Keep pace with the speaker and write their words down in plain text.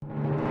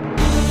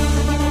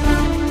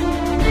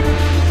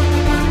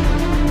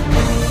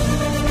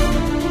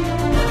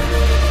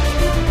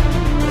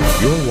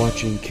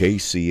watching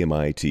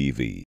KCMI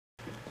TV.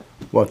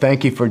 Well,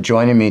 thank you for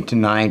joining me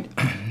tonight.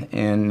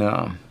 And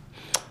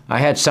I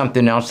had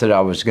something else that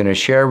I was going to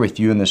share with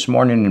you. And this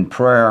morning in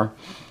prayer,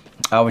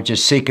 I was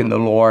just seeking the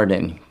Lord,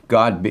 and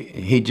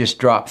He just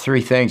dropped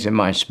three things in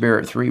my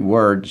spirit, three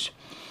words.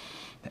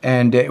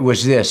 And it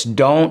was this: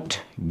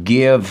 don't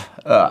give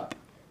up.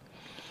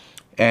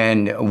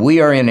 And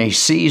we are in a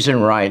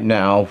season right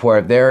now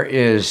where there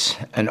is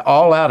an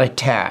all-out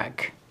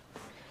attack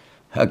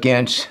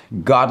against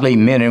godly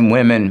men and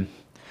women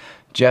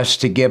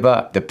just to give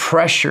up. The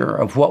pressure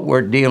of what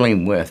we're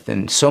dealing with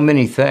and so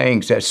many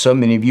things that so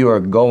many of you are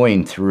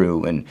going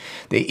through, and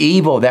the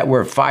evil that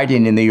we're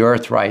fighting in the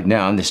earth right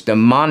now, and this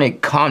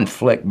demonic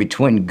conflict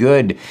between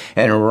good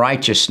and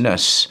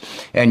righteousness.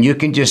 And you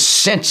can just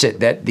sense it,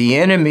 that the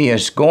enemy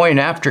is going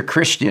after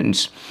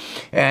Christians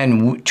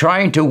and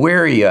trying to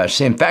weary us.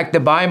 In fact, the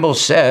Bible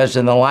says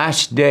in the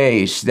last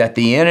days that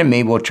the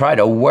enemy will try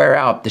to wear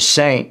out the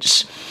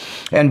saints.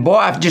 And boy,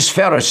 I've just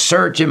felt a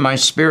surge in my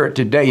spirit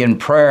today in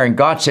prayer. And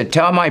God said,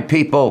 tell my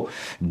people,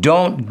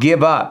 don't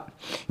give up.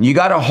 You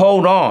got to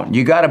hold on.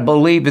 You got to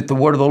believe that the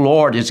word of the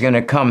Lord is going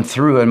to come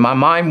through. And my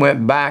mind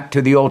went back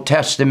to the Old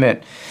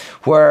Testament,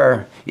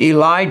 where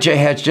Elijah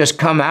has just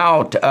come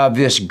out of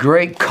this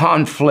great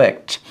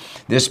conflict,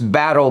 this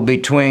battle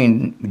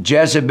between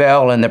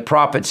Jezebel and the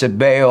prophets of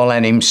Baal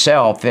and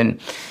himself. And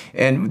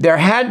there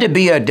had to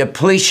be a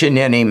depletion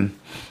in him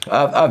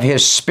of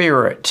his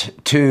spirit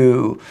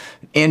to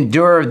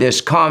endure this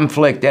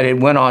conflict that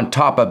had went on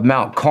top of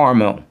Mount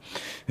Carmel.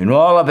 And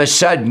all of a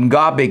sudden,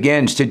 God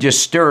begins to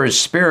just stir his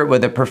spirit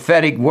with a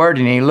prophetic word.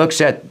 And he looks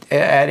at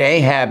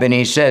Ahab and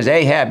he says,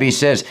 Ahab, he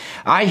says,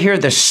 I hear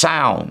the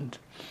sound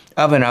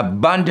of an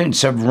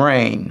abundance of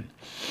rain.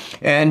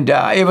 And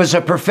it was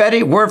a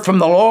prophetic word from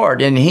the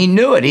Lord. And he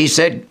knew it. He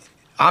said,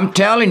 I'm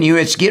telling you,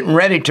 it's getting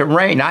ready to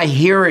rain. I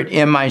hear it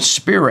in my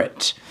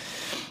spirit.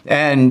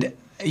 And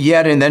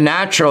yet in the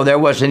natural, there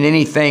wasn't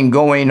anything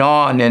going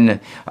on. And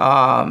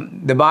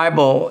the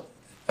Bible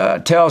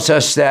tells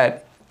us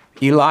that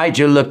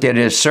Elijah looked at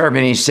his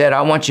servant. He said,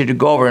 I want you to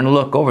go over and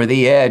look over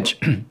the edge,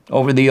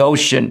 over the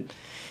ocean,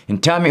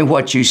 and tell me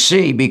what you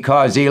see.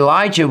 Because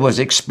Elijah was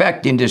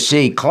expecting to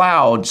see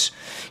clouds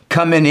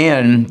coming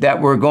in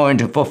that were going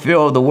to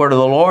fulfill the word of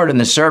the Lord. And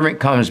the servant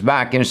comes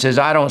back and says,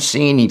 I don't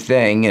see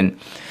anything.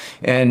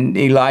 And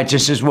Elijah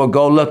says, well,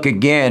 go look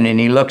again. And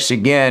he looks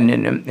again.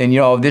 And you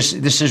know, this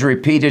is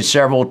repeated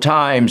several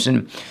times.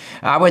 And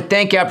I would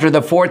think after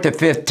the fourth or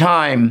fifth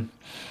time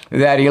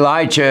that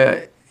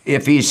Elijah,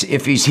 if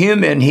he's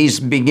human, he's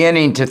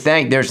beginning to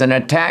think there's an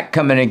attack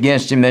coming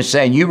against him and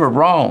saying, you were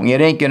wrong. It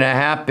ain't going to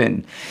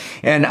happen.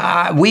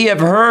 And we have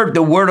heard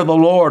the word of the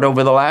Lord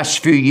over the last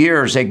few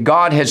years that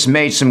God has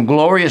made some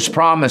glorious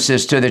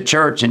promises to the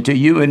church and to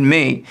you and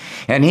me.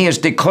 And he has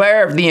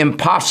declared the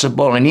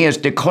impossible, and he has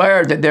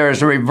declared that there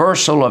is a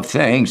reversal of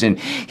things. And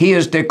he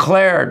has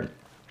declared,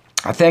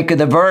 I think of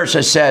the verse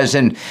that says,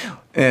 and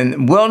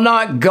will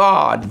not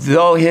God,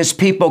 though his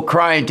people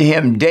cry unto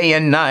him day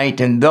and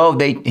night, and though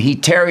he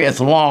tarrieth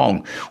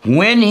long,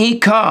 when he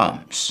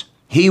comes,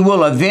 he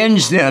will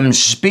avenge them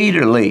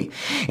speedily.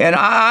 And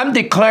I'm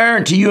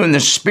declaring to you in the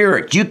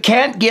Spirit, you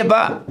can't give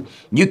up.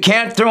 You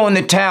can't throw in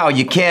the towel.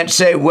 You can't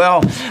say,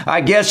 well,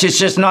 I guess it's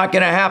just not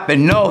going to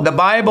happen. No, the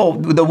Bible,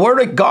 the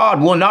Word of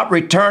God will not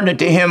return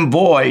unto him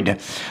void.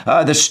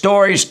 The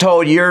stories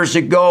told years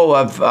ago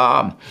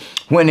of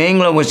when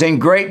England was in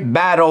great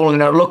battle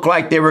and it looked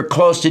like they were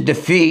close to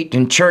defeat,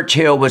 and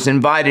Churchill was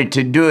invited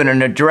to do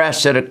an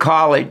address at a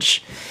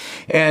college.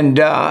 And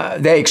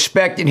they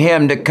expected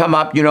him to come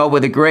up, you know,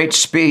 with a great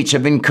speech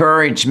of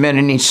encouragement.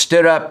 And he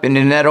stood up, and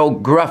in that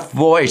old gruff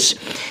voice,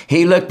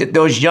 he looked at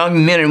those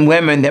young men and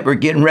women that were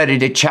getting ready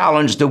to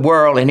challenge the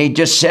world. And he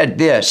just said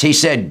this. He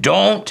said,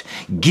 don't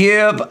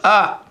give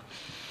up.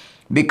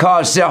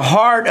 Because the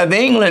heart of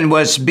England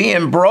was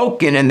being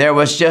broken, and there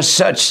was just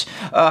such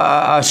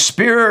a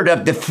spirit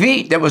of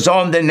defeat that was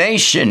on the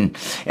nation.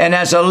 And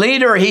as a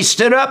leader, he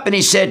stood up and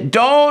he said,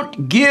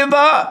 don't give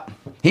up.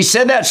 He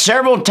said that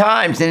several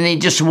times, and he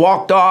just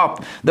walked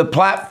off the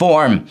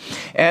platform.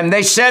 And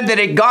they said that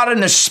it got in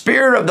the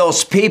spirit of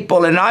those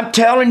people. And I'm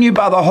telling you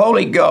by the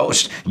Holy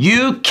Ghost,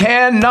 you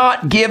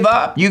cannot give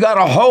up. You got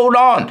to hold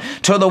on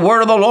to the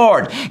word of the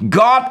Lord.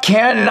 God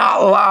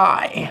cannot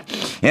lie.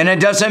 And it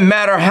doesn't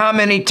matter how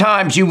many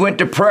times you went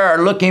to prayer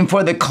looking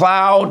for the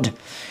cloud.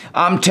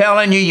 I'm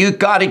telling you, you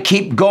got to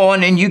keep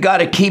going, and you got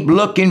to keep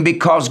looking,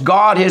 because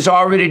God has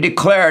already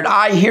declared,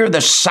 I hear the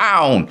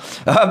sound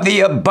of the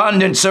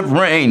abundance of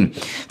rain.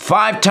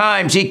 5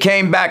 times he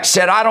came back,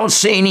 said, I don't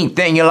see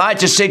anything.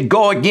 Elijah said,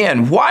 go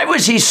again. Why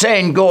was he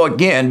saying go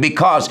again?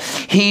 Because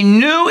he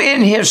knew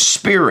in his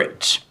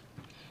spirit,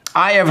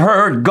 I have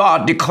heard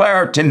God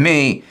declare to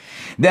me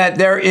that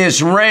there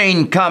is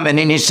rain coming.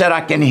 And he said, I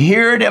can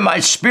hear it in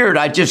my spirit.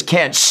 I just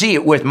can't see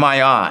it with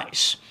my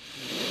eyes.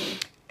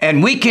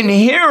 And we can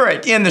hear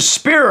it in the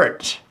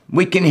spirit.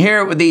 We can hear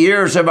it with the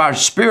ears of our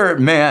spirit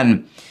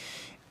man.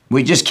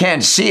 We just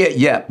can't see it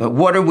yet. But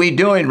what are we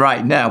doing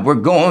right now? We're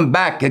going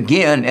back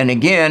again and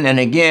again and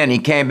again. He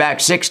came back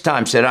 6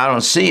 times, said, I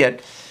don't see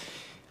it.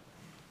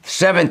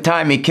 7th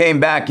time he came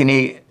back and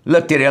he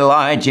looked at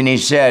Elijah and he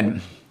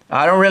said,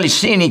 I don't really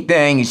see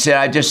anything. He said,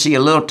 I just see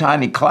a little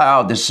tiny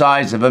cloud the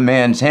size of a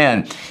man's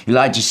hand.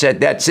 Elijah said,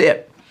 that's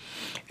it.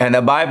 And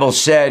the Bible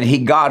said he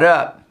got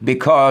up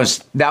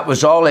because that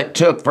was all it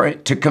took for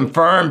it to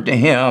confirm to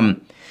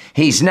him.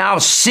 He's now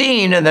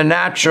seen in the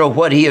natural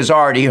what he has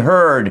already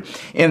heard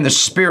in the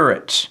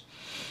spirit.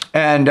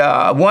 And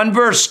one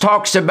verse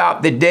talks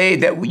about the day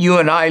that you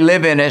and I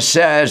live in. It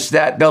says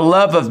that the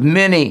love of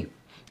many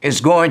is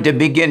going to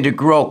begin to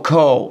grow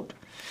cold.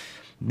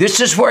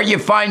 This is where you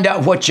find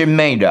out what you're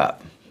made of.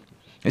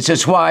 This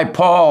is why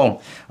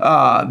Paul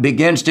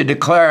begins to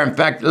declare. In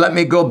fact, let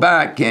me go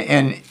back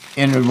in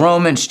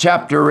Romans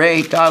chapter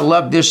 8. I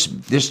love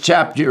this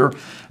chapter.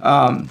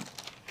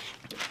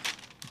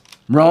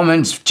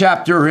 Romans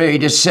chapter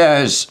 8, it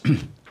says,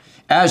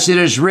 as it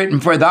is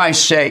written, for thy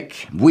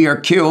sake, we are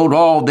killed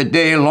all the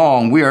day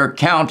long. We are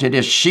counted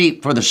as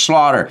sheep for the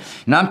slaughter.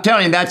 And I'm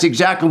telling you, that's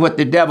exactly what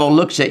the devil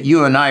looks at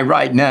you and I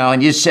right now.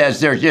 And he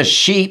says, they're just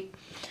sheep.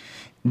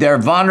 They're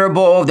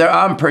vulnerable. They're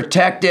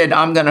unprotected.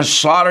 I'm going to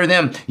slaughter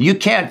them. You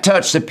can't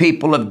touch the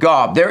people of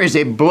God. There is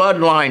a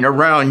bloodline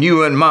around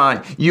you and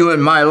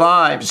my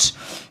lives.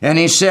 And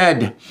he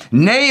said,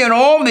 nay, in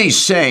all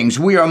these things,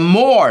 we are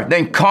more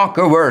than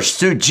conquerors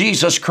through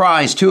Jesus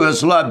Christ who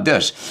has loved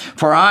us.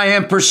 For I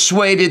am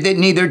persuaded that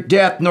neither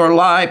death, nor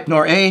life,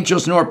 nor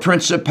angels, nor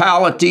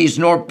principalities,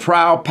 nor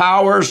proud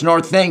powers, nor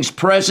things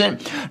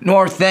present,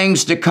 nor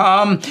things to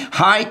come,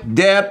 height,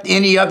 depth,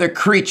 any other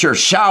creature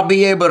shall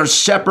be able to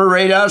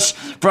separate us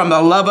from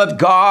the love of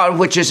God,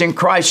 which is in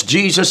Christ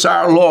Jesus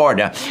our Lord.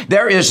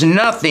 There is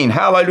nothing,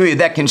 hallelujah,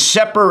 that can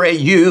separate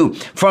you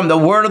from the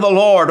word of the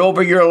Lord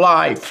over your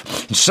life.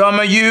 Some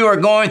of you are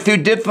going through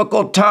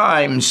difficult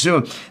times.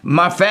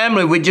 My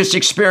family, we just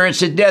experienced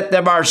the death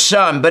of our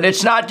son, but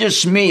it's not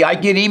just me. I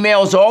get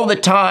emails all the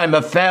time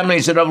of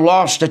families that have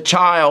lost a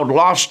child,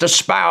 lost a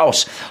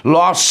spouse,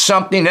 lost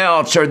something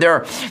else, or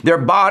their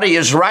body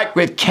is racked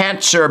with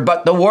cancer.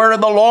 But the word of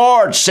the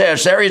Lord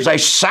says there is a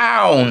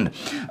sound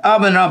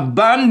of an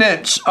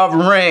abundance of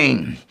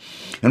rain.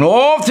 And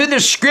all through the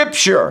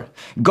scripture,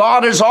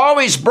 God has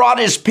always brought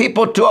his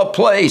people to a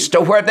place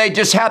to where they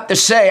just have to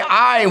say,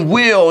 I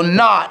will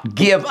not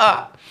give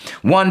up.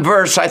 One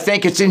verse, I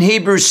think it's in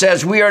Hebrews,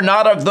 says, we are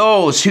not of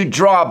those who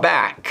draw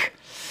back.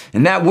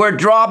 And that word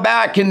draw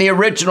back in the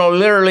original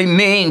literally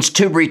means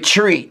to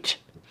retreat.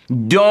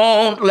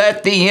 Don't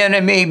let the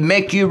enemy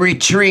make you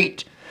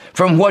retreat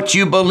from what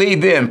you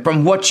believe in,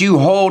 from what you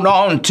hold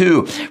on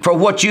to, for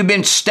what you've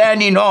been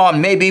standing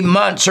on, maybe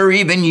months or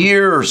even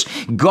years.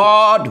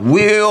 God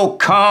will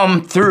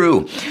come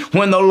through.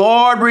 When the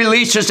Lord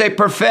releases a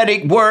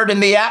prophetic word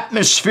in the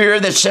atmosphere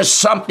that says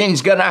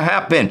something's going to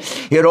happen,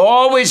 it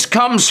always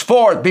comes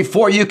forth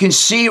before you can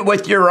see it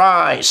with your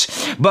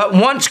eyes. But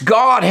once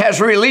God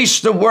has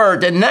released the word,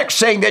 the next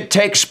thing that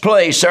takes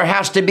place, there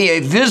has to be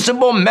a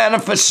visible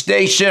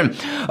manifestation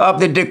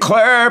of the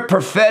declared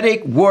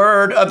prophetic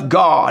word of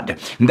God.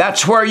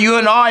 That's where you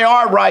and I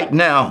are right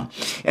now.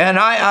 And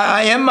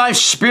I in my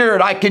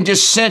spirit, I can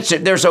just sense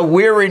it. There's a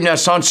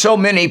weariness on so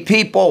many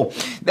people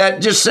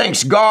that just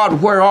thinks,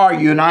 God, where are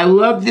you? And I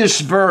love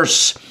this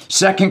verse,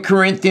 2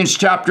 Corinthians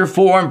chapter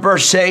 4 and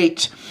verse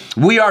 8.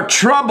 We are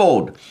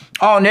troubled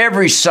on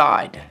every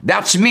side.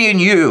 That's me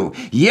and you.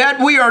 Yet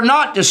we are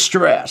not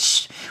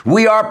distressed.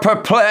 We are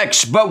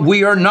perplexed, but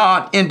we are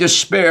not in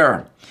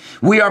despair.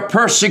 We are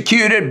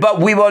persecuted,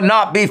 but we will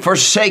not be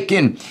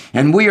forsaken.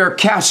 And we are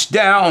cast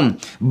down,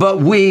 but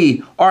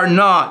we are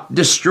not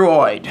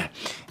destroyed.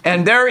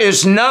 And there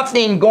is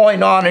nothing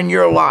going on in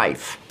your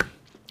life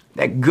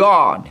that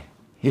God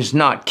is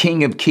not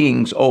King of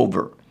Kings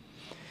over.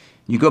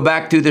 You go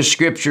back through the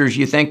scriptures,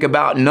 you think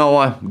about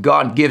Noah.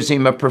 God gives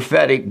him a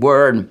prophetic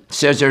word,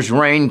 says there's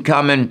rain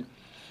coming,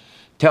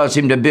 tells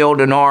him to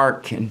build an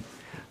ark. And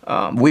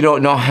we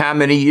don't know how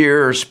many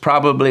years,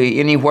 probably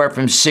anywhere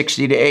from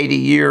 60 to 80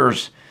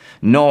 years,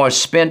 Noah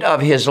spent of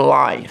his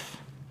life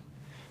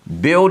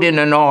building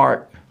an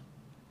ark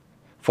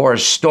for a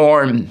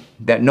storm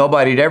that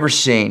nobody had ever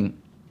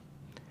seen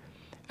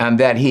and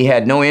that he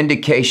had no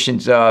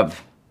indications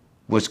of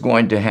was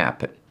going to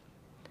happen.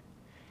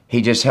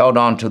 He just held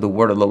on to the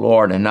word of the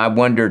Lord. And I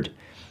wondered,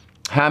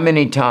 how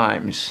many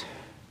times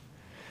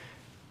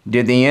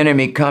did the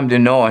enemy come to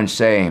Noah and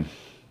say,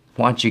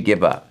 why don't you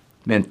give up?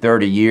 It's been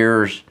 30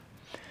 years.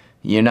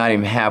 You're not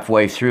even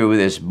halfway through with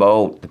this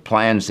boat. The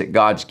plans that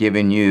God's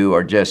given you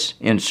are just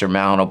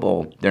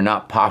insurmountable. They're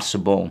not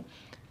possible.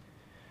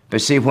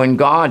 But see, when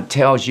God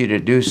tells you to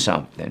do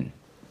something,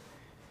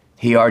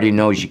 he already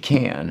knows you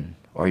can,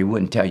 or he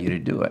wouldn't tell you to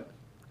do it.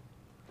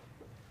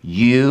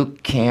 You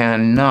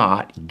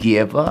cannot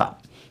give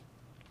up.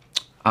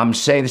 I'm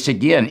saying this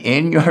again,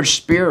 in your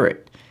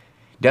spirit.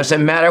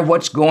 Doesn't matter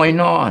what's going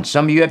on.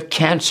 Some of you have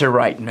cancer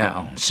right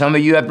now. Some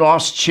of you have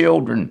lost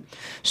children.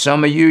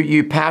 Some of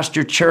you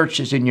pastor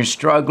churches and you're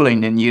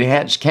struggling and you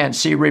can't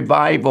see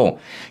revival.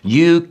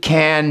 You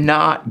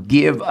cannot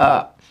give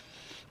up.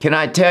 Can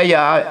I tell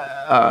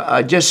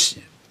you, just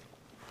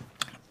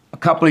a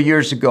couple of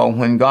years ago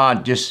when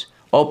God just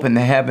opened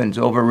the heavens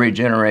over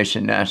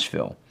Regeneration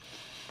Nashville.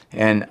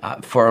 And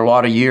for a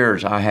lot of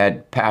years, I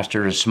had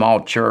pastored a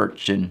small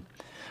church and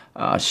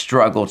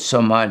struggled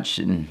so much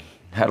and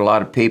had a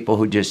lot of people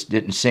who just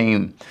didn't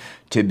seem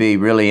to be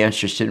really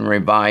interested in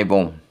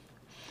revival.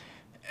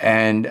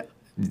 And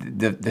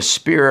the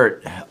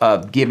spirit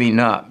of giving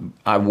up,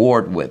 I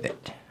warred with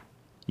it.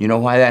 You know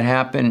why that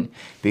happened?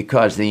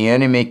 Because the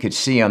enemy could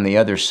see on the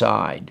other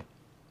side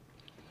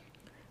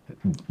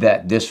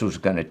that this was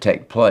going to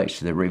take place,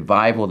 the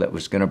revival that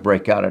was going to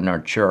break out in our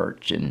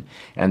church, and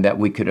that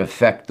we could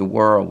affect the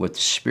world with the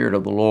Spirit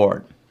of the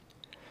Lord.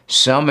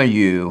 Some of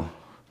you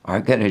are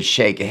going to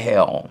shake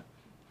hell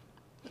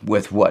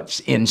with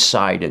what's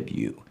inside of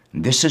you.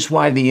 This is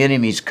why the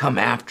enemies come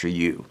after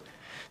you.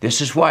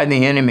 This is why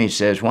the enemy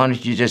says, why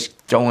don't you just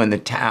throw in the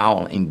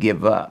towel and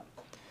give up?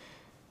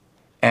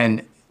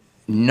 And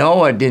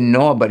Noah didn't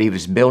know it, but he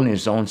was building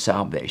his own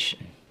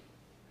salvation.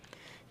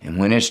 And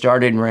when it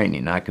started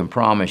raining, I can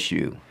promise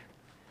you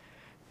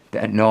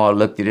that Noah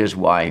looked at his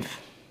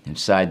wife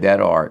inside that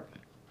ark.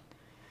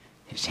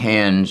 His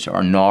hands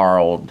are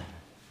gnarled.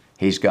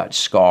 He's got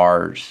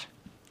scars.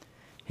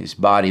 His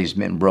body's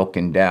been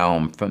broken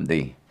down from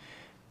the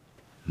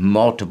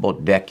multiple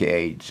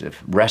decades of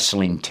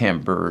wrestling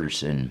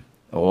timbers and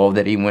all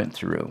that he went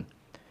through.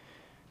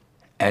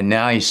 And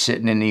now he's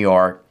sitting in the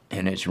ark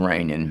and it's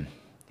raining.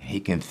 He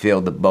can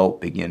feel the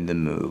boat begin to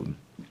move.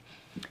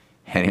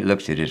 And he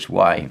looks at his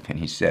wife and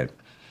he said,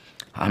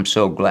 I'm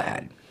so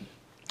glad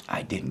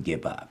I didn't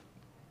give up.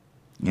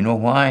 You know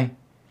why?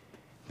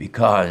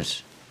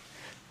 Because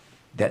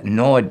that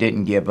Noah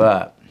didn't give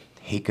up.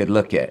 He could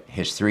look at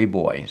his 3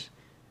 boys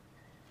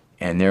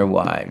and their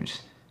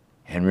wives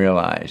and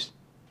realize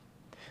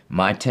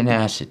my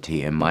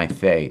tenacity and my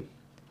faith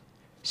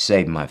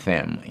saved my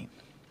family.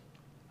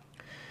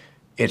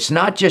 It's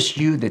not just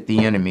you that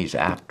the enemy's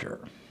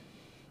after.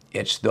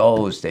 It's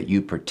those that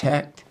you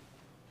protect.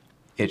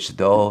 It's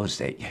those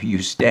that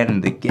you stand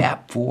in the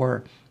gap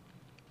for.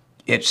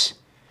 It's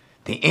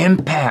the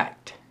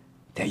impact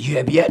that you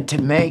have yet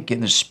to make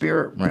in the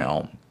spirit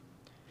realm.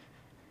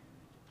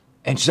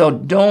 And so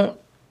don't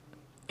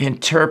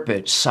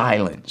interpret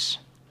silence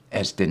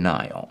as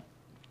denial.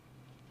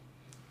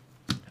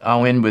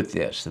 I'll end with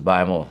this. The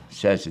Bible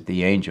says that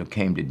the angel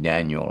came to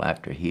Daniel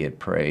after he had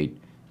prayed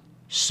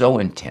so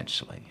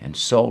intensely and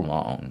so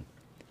long.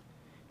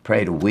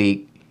 Prayed a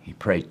week, he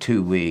prayed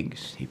 2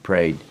 weeks, he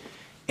prayed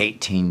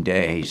 18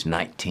 days,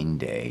 19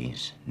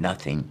 days,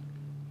 nothing.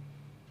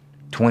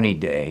 20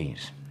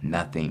 days,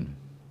 nothing.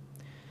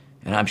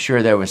 And I'm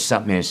sure there was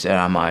something that said,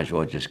 I might as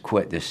well just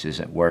quit, this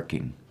isn't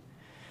working.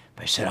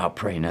 But he said, I'll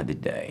pray another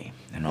day.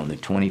 And on the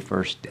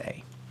 21st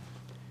day,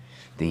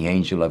 the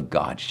angel of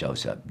God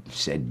shows up and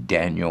said,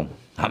 Daniel,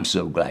 I'm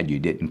so glad you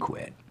didn't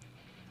quit,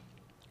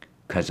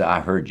 because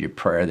I heard your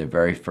prayer the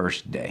very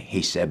first day.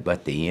 He said,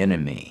 but the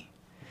enemy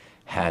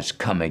has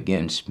come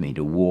against me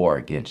to war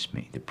against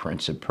me, the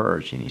prince of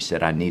Persia. And he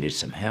said, I needed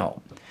some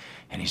help.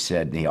 And he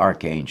said, the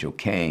archangel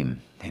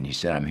came, and he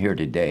said, I'm here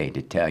today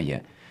to tell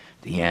you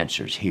the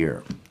answer's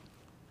here.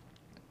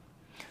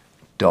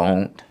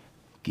 Don't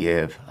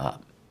give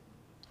up.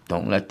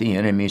 Don't let the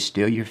enemy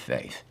steal your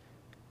faith.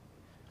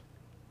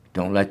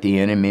 Don't let the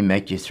enemy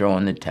make you throw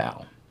in the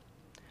towel.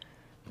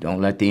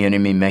 Don't let the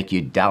enemy make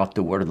you doubt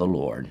the word of the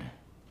Lord.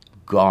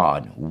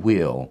 God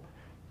will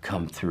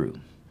come through.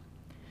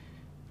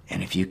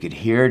 And if you could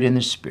hear it in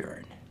the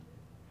spirit,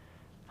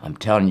 I'm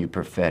telling you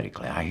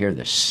prophetically, I hear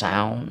the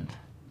sound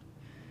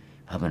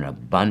of an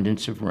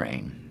abundance of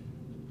rain.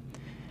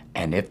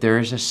 And if there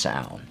is a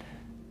sound,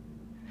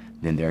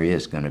 then there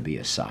is going to be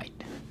a sight.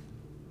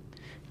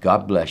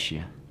 God bless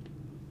you.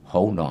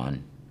 Hold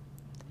on.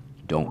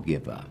 Don't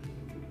give up.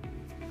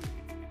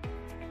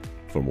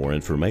 For more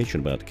information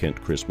about Kent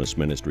Christmas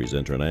Ministries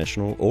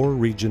International or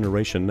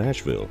Regeneration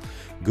Nashville,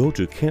 go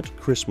to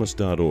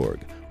kentchristmas.org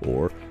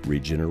or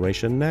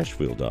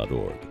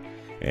regenerationnashville.org.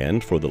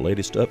 And for the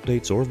latest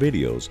updates or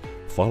videos,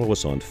 follow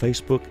us on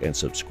Facebook and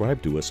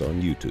subscribe to us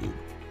on YouTube.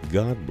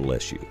 God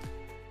bless you.